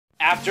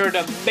After an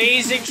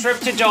amazing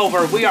trip to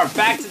Dover, we are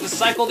back to the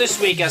cycle this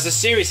week as the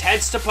series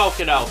heads to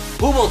Pocono.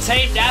 Who will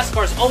tame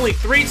NASCAR's only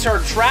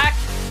 3-turn track?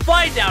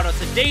 Find out on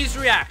today's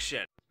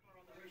reaction.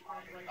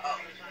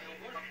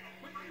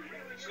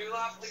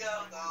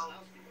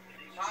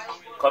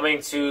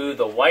 Coming to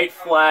the white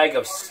flag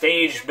of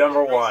stage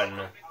number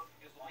 1.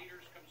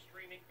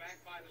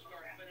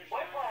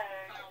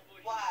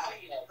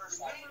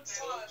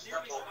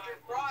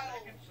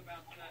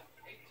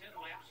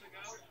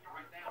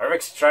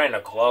 Eric's trying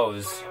to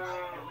close.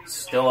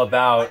 Still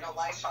about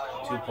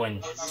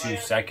 2.2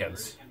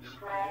 seconds.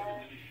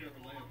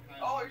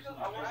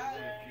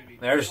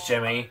 There's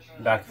Jimmy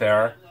back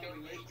there.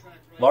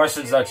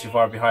 Larson's not too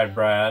far behind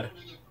Brad.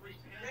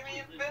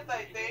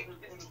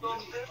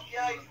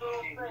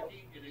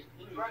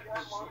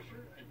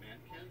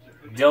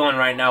 Dylan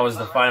right now is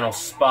the final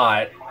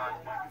spot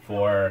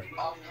for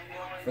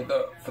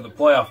the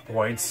playoff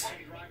points.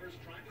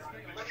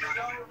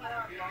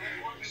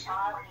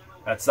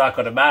 That's not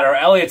going to matter.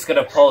 Elliott's going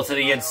to pull to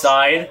the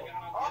inside.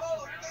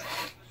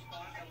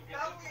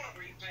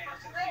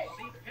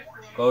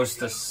 Goes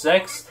to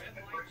 6th.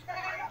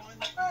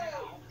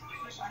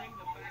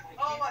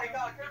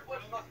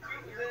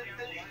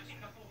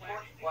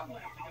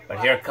 But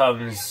here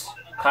comes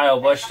Kyle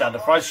Busch down the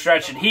front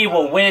stretch, and he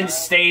will win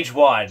stage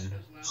 1.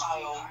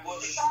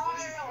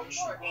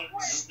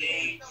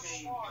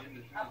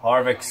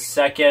 Harvick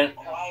 2nd.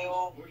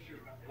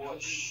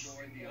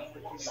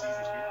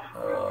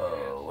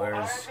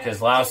 Where's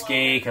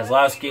Keselowski?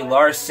 Keselowski,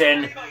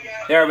 Larson.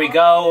 There we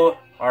go.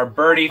 Our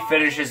birdie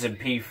finishes in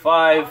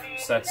P5,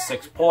 so that's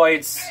 6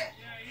 points.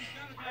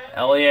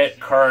 Elliott,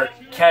 Kurt,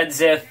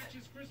 Kenseth.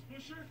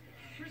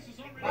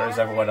 Where's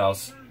everyone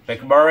else?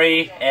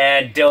 McMurray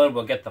and Dylan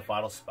will get the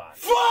final spot.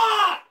 Fuck!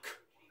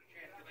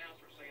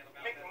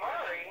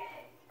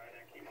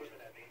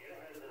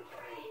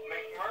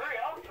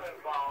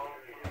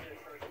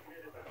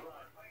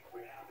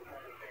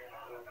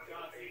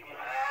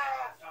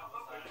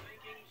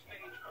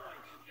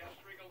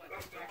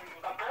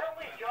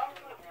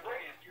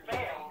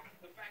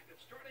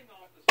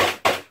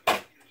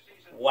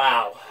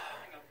 Wow.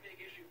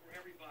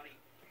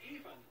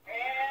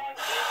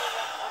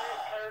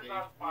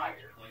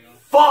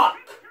 Fuck!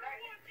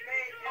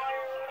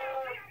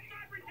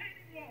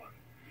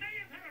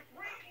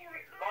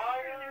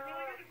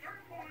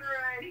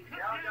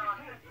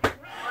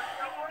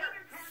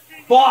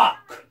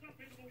 Fuck!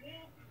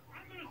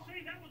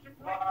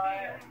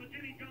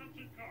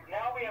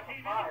 Now we have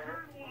a fire.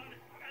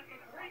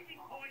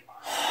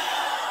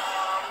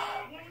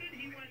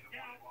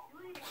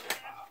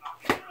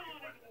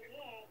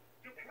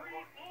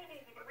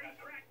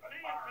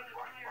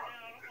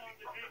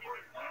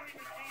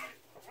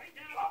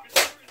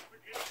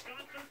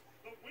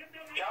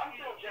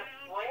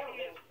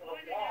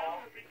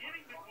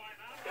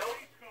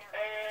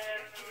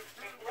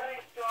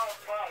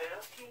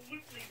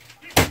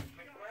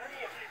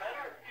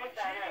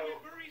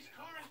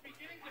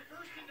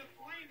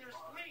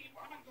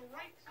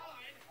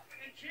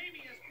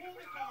 Jamie has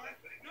pulled the car,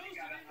 nosed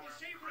it into the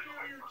safety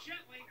barrier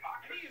gently,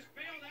 and he is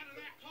bailed out of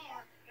that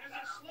car as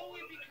it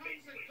slowly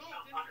becomes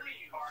engulfed in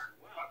flames.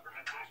 Well,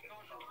 the first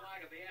caution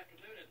flag of the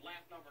afternoon at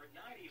lap number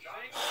 96.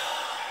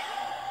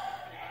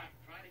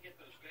 Trying to get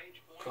those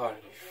stage points. God,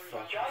 you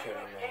fucking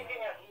kidding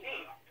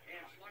me.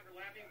 And Slugger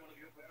Lappy, one of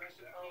your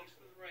progressive keys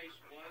to the race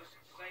was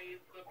save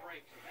the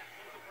brakes. And that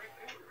was the brake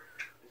order.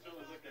 It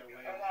certainly looked that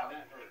way, and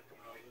that hurt.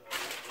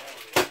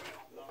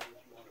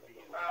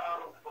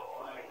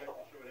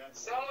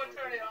 Someone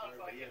turn it on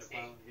so I can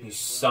see. You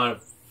son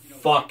of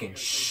fucking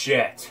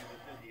shit.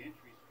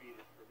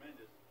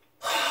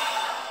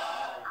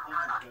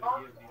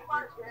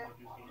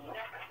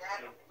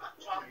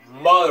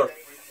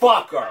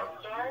 Motherfucker.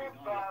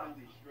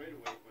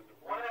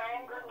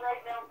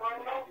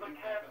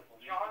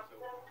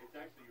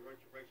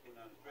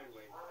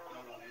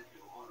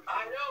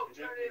 I know,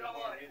 turn it on.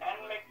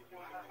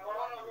 We're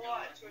on a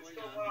watch, switch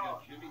to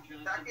well.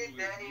 Second,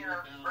 Danny,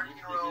 or freaking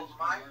roll,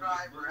 my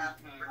driver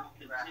after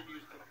freaking crash.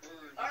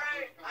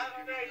 Alright, I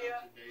have an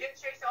idea. Get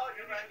Chase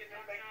Elliott back and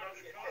then make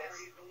Rose get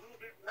pissed.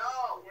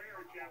 No!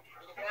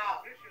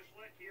 Yeah.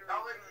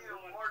 I'll let you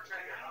more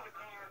trigger.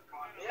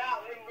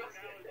 Yeah, let Rose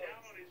get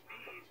pissed.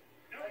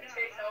 Let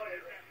Chase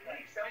Elliott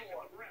like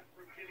someone.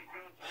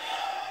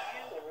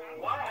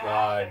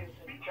 God.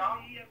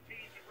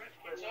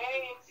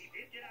 James!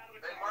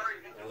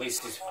 At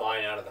least he's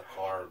flying out of the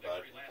car,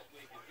 but...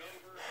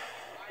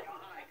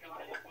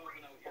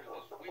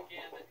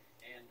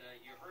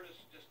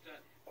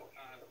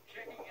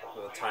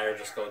 Will the tire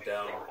just go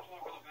down?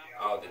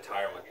 Oh, the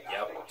tire went...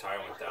 Yep, the tire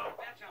went down.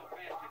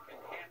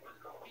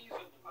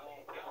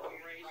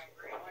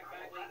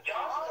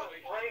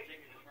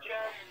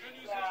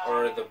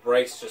 Or the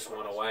brakes just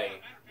went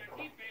away.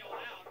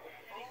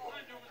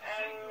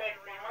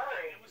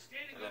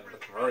 And then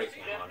McMurray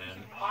came on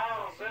in.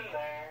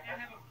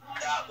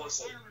 That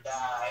was a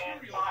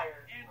bad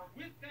fire.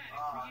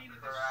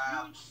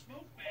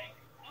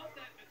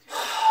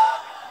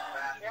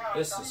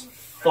 This is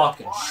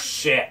fucking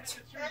shit.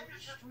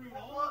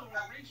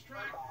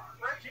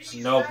 There's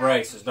no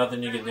brakes. There's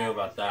nothing you can do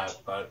about that,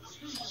 but...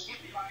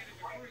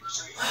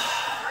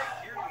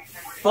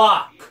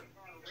 Fuck!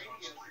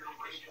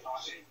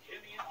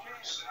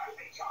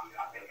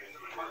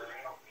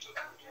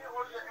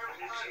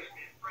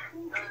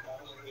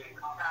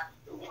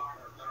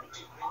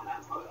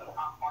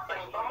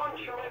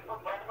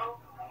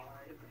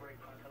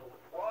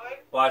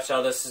 Watch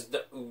how this is.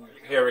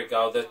 Here we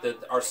go.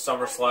 Our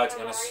summer slide's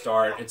gonna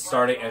start. It's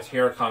starting.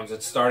 Here it comes.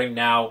 It's starting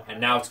now,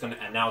 and now it's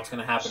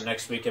gonna happen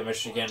next week in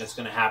Michigan. It's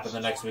gonna happen the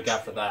next week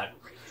after that.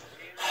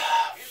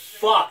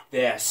 Fuck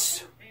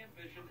this.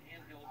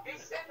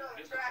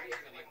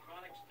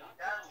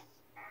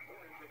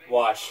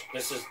 Watch.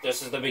 This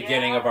is the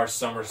beginning of our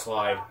summer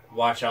slide.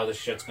 Watch how this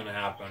shit's gonna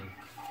happen.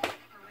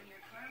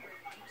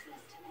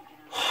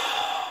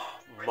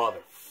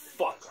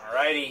 Motherfucker.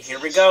 Alrighty, here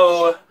we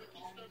go.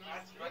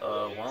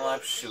 One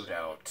lap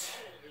shootout.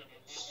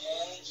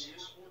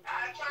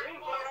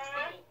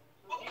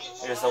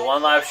 Here's the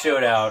one lap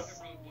shootout.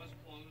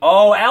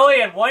 Oh,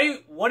 Elliot,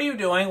 what are you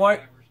doing?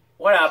 What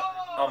up?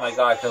 Oh my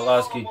God,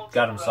 Keselowski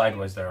got him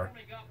sideways there.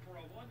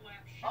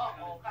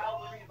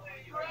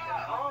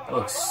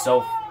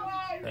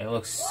 They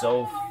look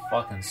so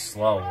fucking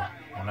slow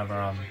whenever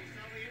I'm...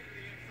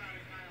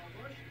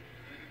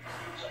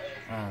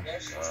 Oh my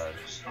God.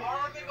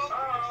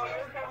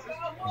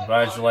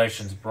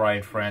 Congratulations,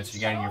 Brian France. You're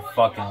getting your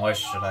fucking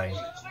wish today.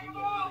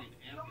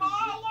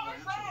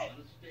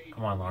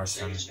 Come on,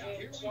 Larson.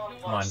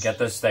 Come on, get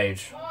this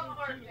stage.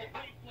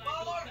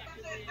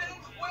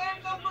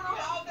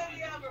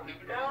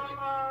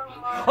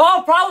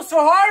 Oh, problems for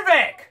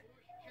Harvick!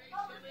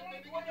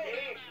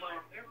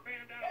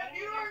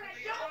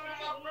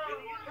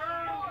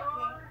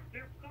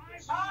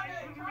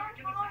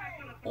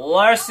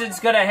 Larson's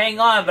gonna hang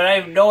on, but I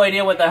have no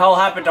idea what the hell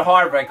happened to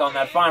Harvick on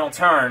that final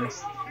turn.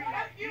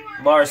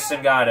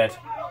 Larson got it.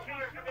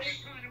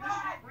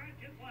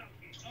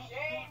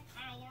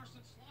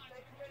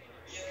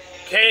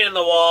 Kane in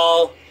the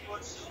wall.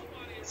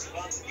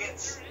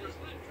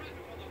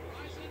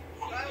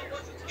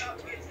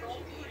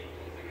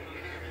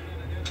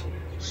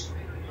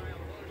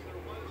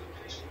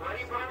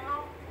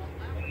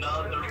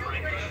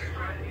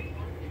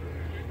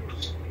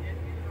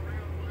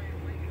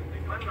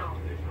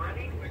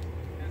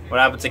 What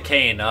happened to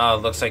Kane? Oh,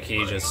 it looks like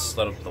he just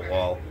slid up the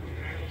wall.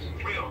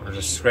 Or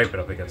just scrape it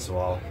up against the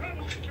wall.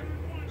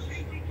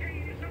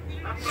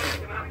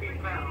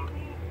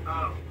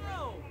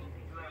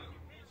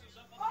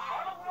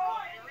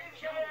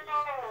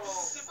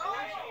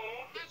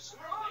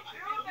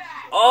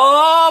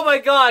 Oh my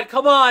God,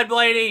 come on,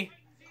 Blaney!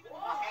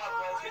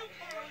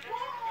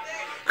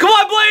 Come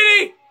on,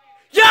 Blaney!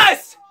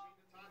 Yes!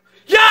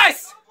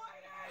 Yes!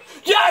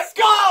 Yes,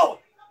 go!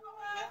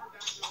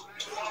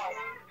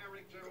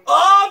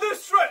 Oh,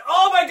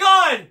 oh my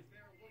God!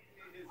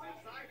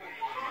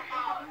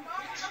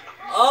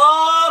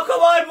 Oh,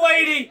 come on,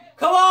 Blaney!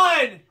 Come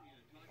on!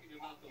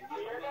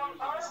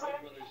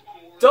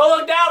 Don't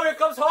look down, here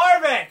comes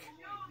Harvick!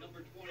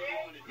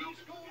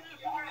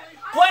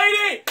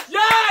 Blaney!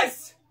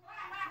 Yes!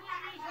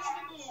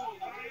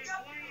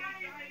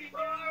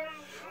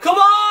 Come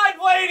on,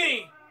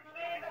 Blaney!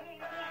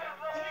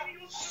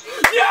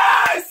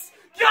 Yes!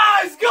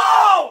 Yes,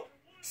 go!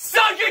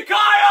 Suck it,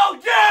 Kyle!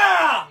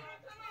 Yeah!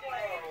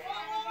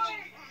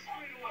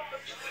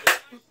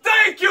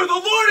 Thank you! The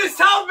Lord has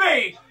helped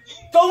me!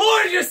 The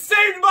Lord just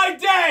saved my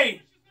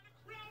day!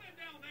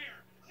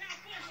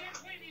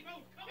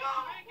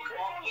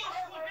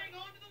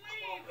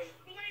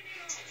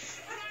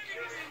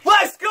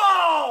 Let's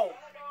go!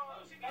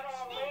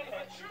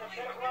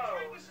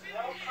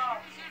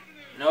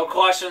 No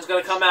caution's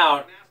gonna come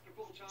out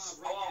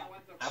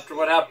after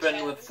what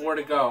happened with 4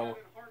 to go.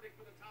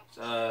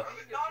 I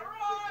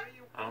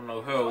don't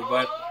know who,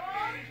 but...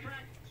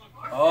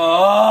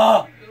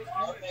 Oh!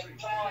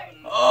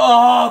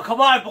 Oh,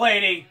 come on,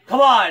 Blaney!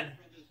 Come on!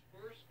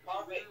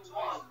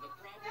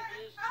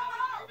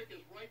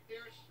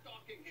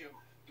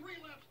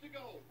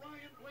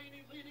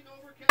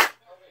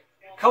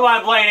 Come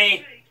on,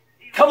 Blaney!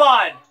 Come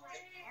on!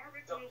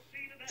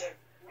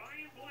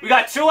 We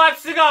got 2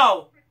 laps to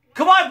go!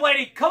 Come on,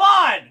 Blaney! Come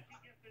on!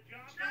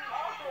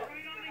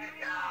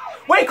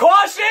 Wait,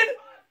 caution?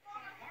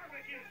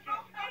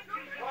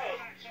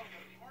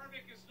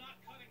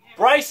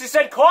 Bryce has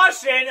said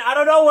caution. I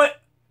don't know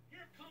what...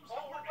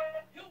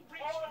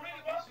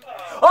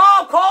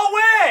 Oh, call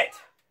it!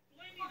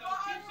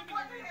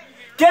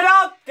 Get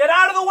out! Get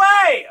out of the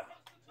way!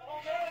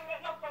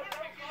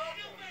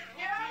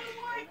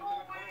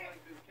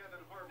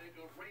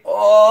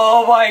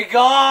 Oh my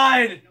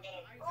God!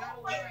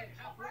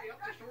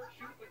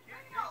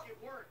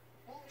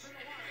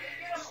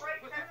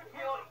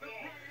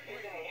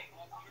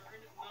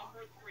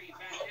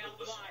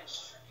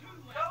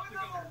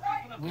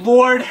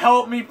 Lord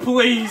help me,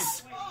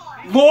 please!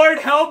 Lord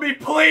help me,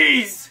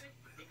 please!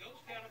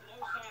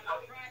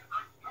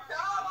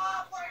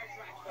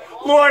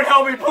 Lord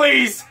help me,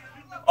 please!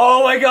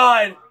 Oh my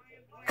God!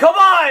 Come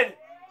on!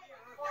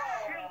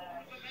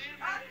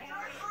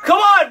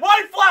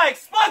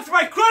 belongs to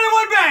my credit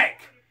one bank!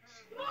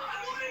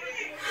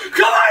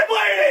 Come on,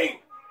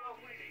 Blaney!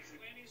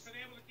 Blaney's been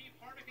able to keep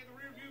Harvick in the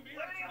rearview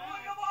mirror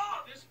tonight,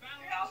 but this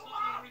battle is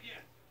not over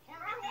yet.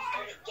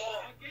 Harvick is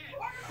there again.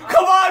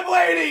 Come on,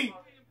 Blaney!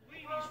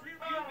 Blaney's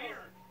rearview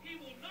mirror. He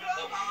will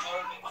not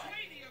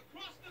Blaney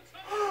across the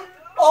tunnel.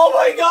 Oh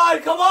my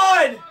God, come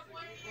on!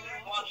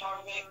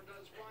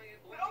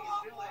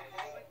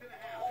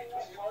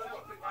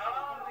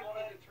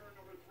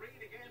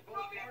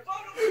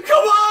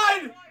 Come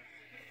on!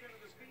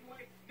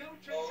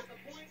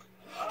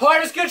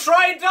 Harvick's gonna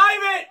try and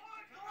dive it!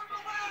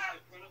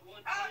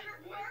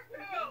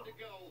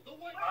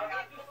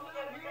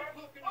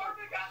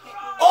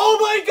 Oh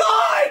my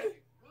God!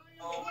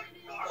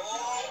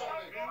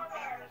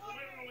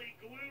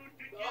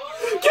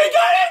 Can you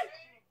get it?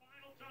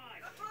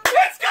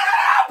 It's gonna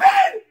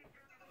happen!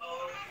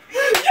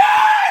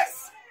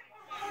 Yes!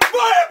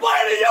 Brian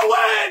Blaney, you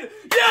win!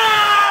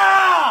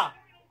 Yeah!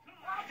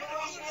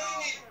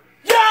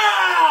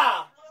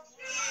 Yeah!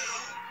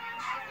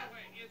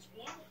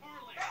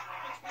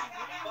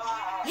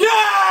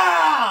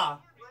 Yeah!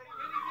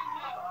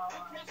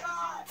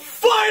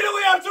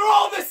 Finally, after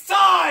all this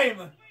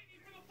time!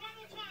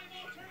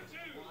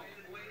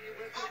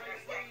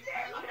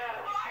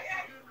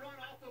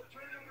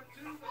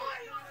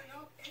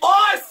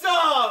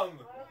 Awesome!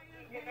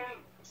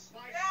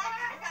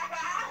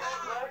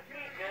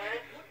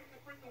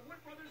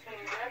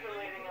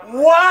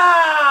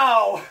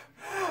 Wow!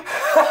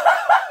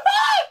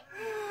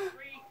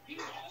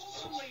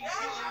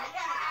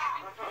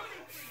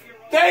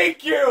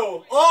 Thank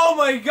you! Oh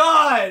my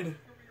God!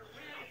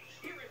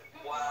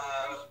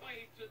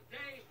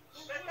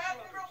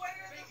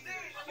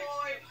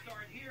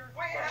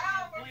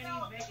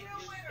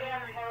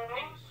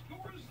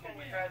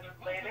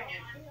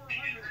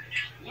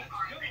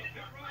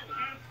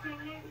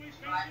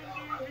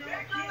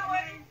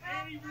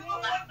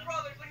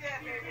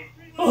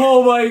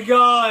 Oh my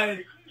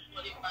God!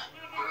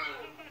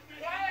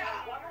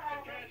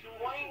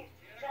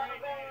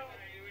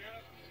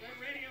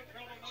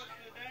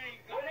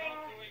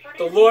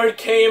 The Lord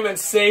came and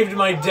saved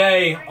my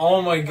day.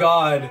 Oh my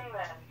God.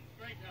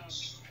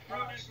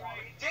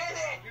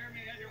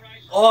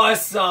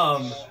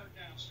 Awesome.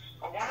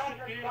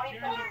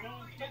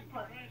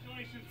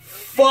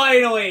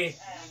 Finally,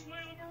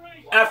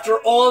 after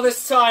all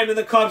this time in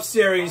the Cup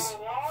Series,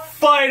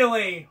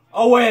 finally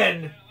a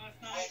win.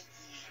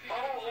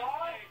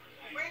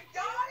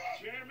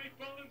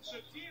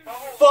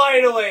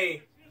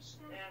 Finally.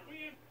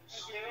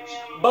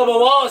 Bubba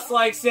Wallace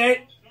likes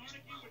it.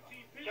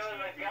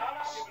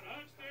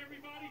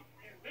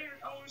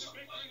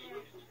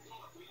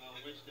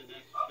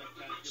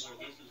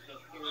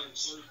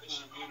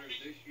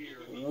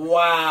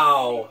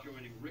 Wow.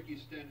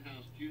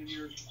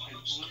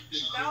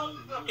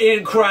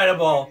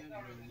 Incredible.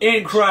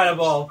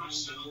 Incredible.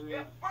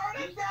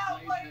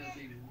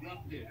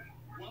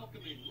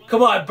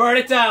 Come on, burn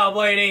it down,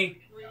 Blaney.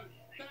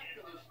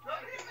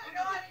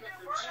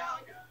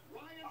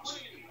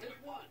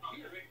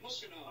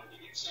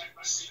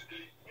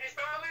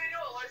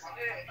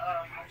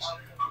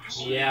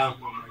 Yeah.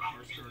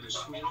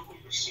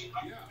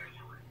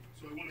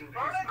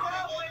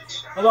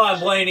 Come on,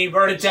 Blaney,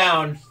 burn it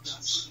down.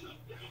 His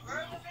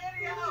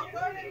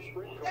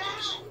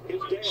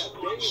dad,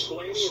 Dave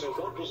Blaney, and his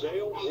uncle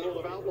Dale,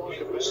 World of Outlaw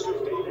competitors.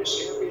 Dave was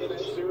champion of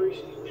that series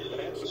and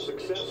had some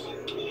success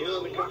here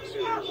in the Cup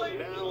Series. Now, Ryan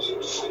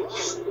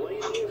Blaney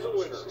is a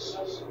winner.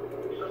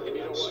 And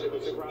you know what? It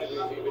would surprise me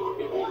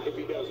if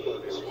he does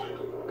burn it.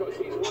 Because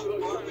he's one of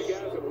those kind of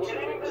guys that wants to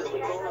take care of the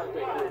car,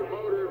 take care of the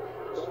motor,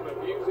 don't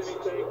abuse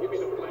anything, give me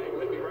the flag,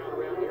 let me ride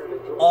around here and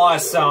enjoy.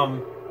 Awesome.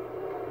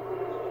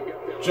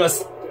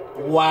 Just,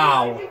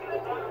 wow.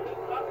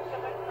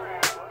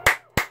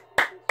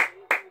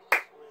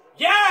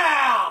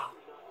 Yeah!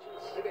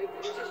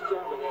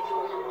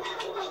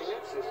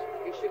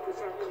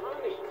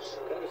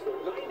 That is the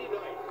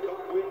 99th Cup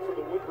win for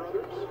the Wood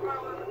Brothers. 5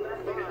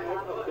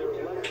 of their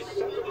last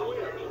 7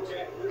 wins.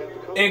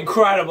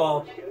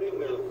 Incredible.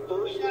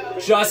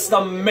 Just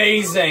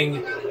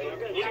amazing.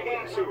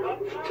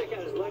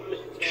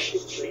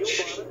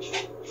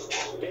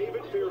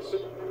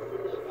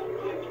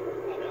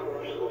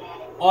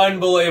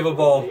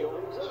 Unbelievable.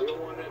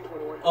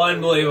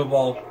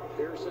 Unbelievable.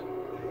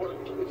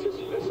 This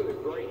is a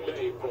great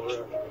day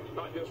for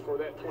not just for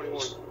that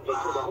 21, but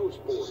for the whole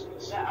sport.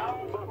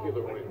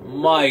 Popular win.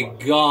 My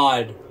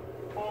God.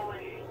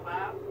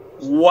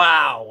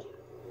 Wow.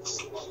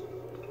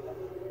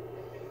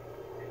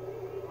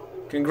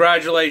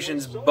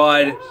 Congratulations,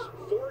 bud.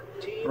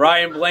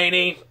 Ryan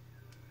Blaney,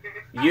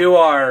 you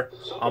are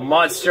a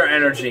Monster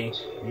Energy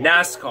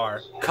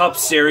NASCAR Cup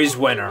Series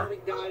winner.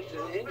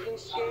 Engine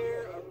scare.